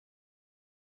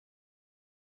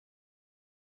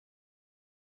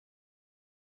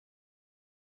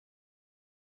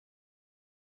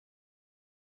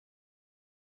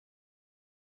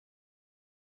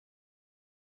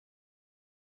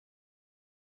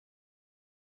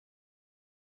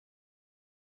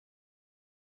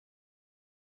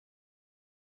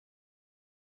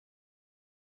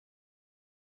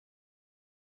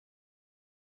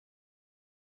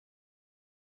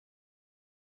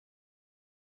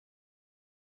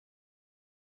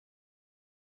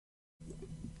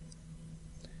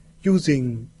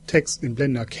Using text in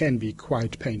Blender can be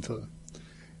quite painful,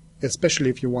 especially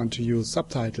if you want to use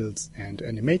subtitles and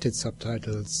animated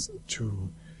subtitles to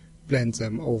blend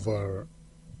them over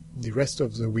the rest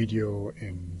of the video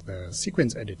in the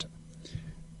sequence editor.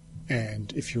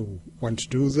 And if you want to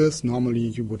do this, normally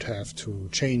you would have to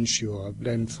change your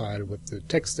blend file with the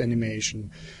text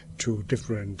animation to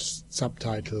different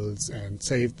subtitles and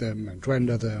save them and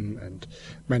render them and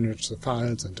manage the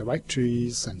files and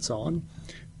directories and so on.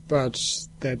 But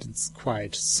that is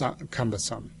quite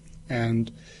cumbersome.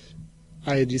 And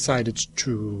I decided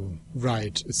to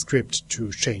write a script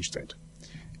to change that.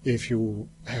 If you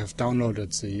have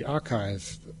downloaded the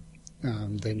archive,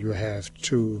 then you have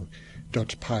two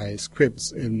 .py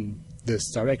scripts in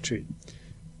this directory.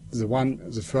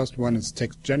 The first one is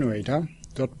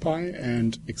textgenerator.py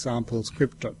and example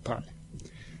script.py.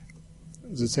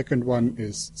 The second one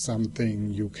is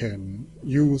something you can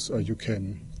use, or you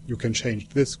can change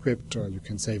this script, or you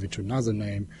can save it to another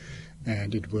name,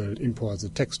 and it will import the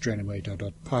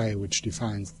textgenerator.py, which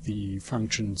defines the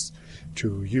functions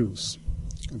to use,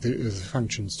 the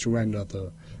functions to render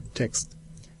the text.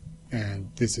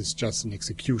 And this is just an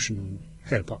execution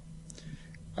helper.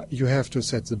 You have to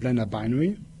set the Blender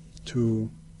binary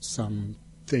to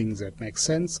something that makes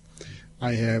sense.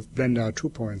 I have Blender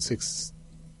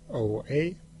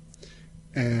 2.60a,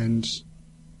 and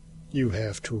you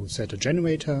have to set a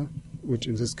generator, which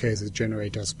in this case is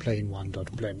generators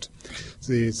plain1.blend.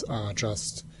 These are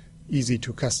just easy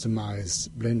to customize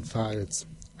blend files.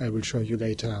 I will show you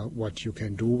later what you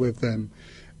can do with them,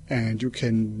 and you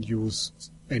can use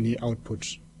any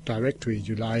output directory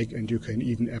you like, and you can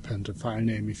even append a file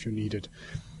name if you need it.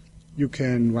 You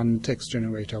can run text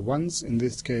generator once, in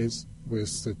this case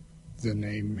with the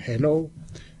name hello,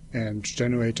 and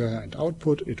generator and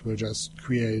output. It will just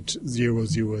create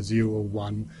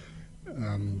 0001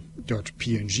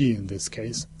 .png in this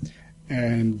case.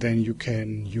 And then you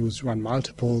can use run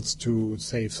multiples to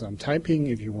save some typing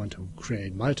if you want to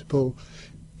create multiple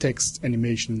text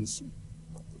animations.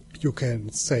 You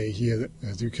can say here,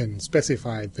 you can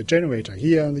specify the generator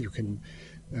here, you can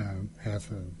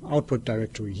have an output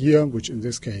directory here, which in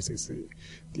this case is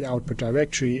the output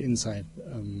directory inside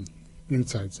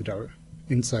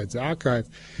the archive,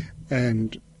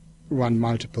 and run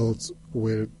multiples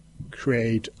will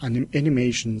create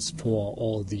animations for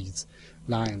all these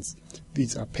lines.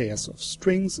 These are pairs of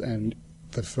strings, and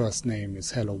the first name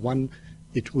is hello1.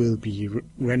 It will be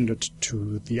rendered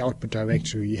to the output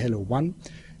directory hello1.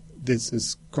 This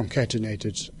is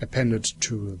concatenated, appended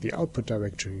to the output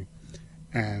directory,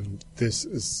 and this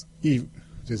is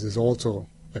also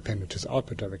appended to the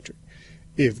output directory.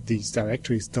 If these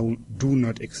directories do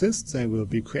not exist, they will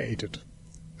be created.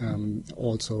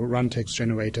 Also, run text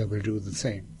generator will do the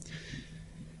same.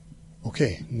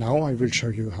 Okay, now I will show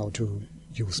you how to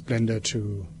use Blender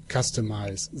to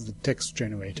customize the text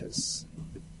generators.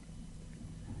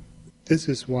 This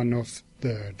is one of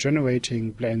the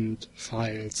generating blend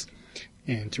files,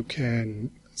 and you can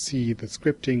see the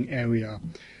scripting area.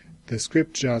 The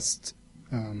script just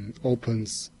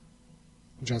gets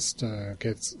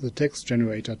the text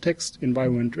generator text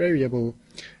environment variable.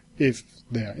 If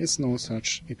there is no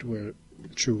such, it will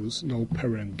choose no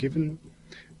parent given,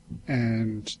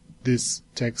 and this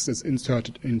text is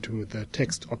inserted into the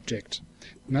text object.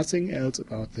 Nothing else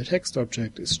about the text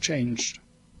object is changed.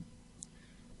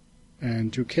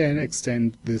 And you can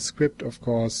extend this script, of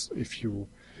course, if you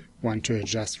want to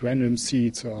adjust random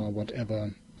seeds or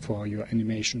whatever for your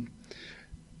animation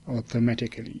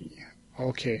automatically.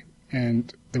 Okay,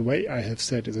 and the way I have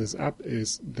set this up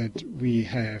is that we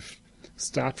have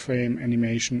start frame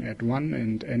animation at 1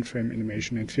 and end frame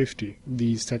animation at 50.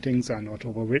 These settings are not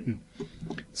overwritten.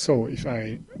 So if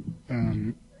I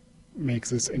make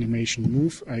this animation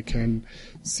move, I can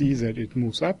see that it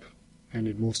moves up and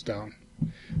it moves down.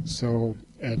 So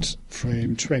at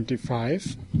frame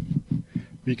 25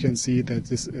 we can see that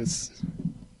this is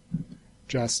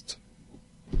just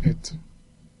at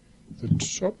the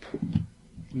top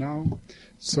now,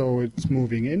 so it's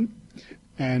moving in,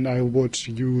 and I would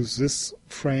use this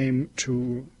frame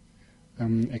to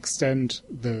extend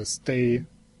the stay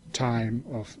time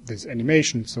of this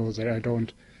animation so that I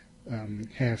don't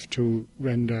have to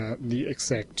render the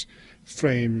exact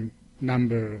frame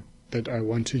number that I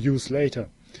want to use later,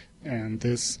 and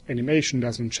this animation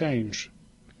doesn't change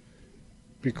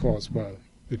because, well,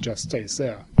 it just stays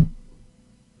there.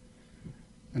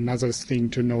 Another thing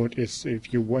to note is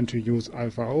if you want to use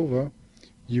alpha over,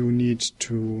 you need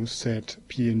to set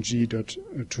PNG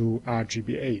to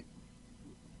RGBA.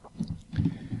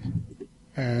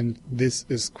 And this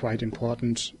is quite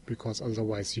important because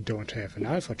otherwise you don't have an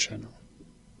alpha channel.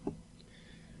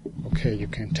 Okay, you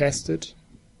can test it.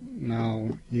 Now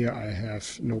here I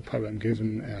have no problem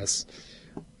given as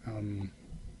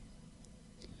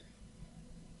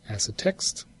a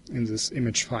text in this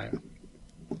image file.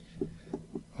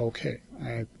 Okay,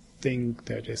 I think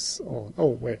that is all.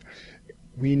 Oh wait,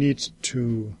 we need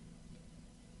to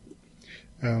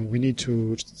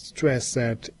stress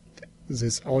that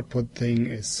this output thing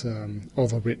is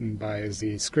overwritten by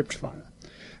the script file,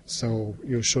 so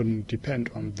you shouldn't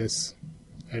depend on this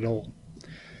at all.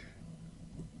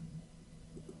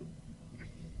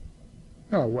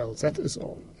 Oh well, that is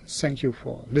all. Thank you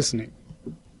for listening.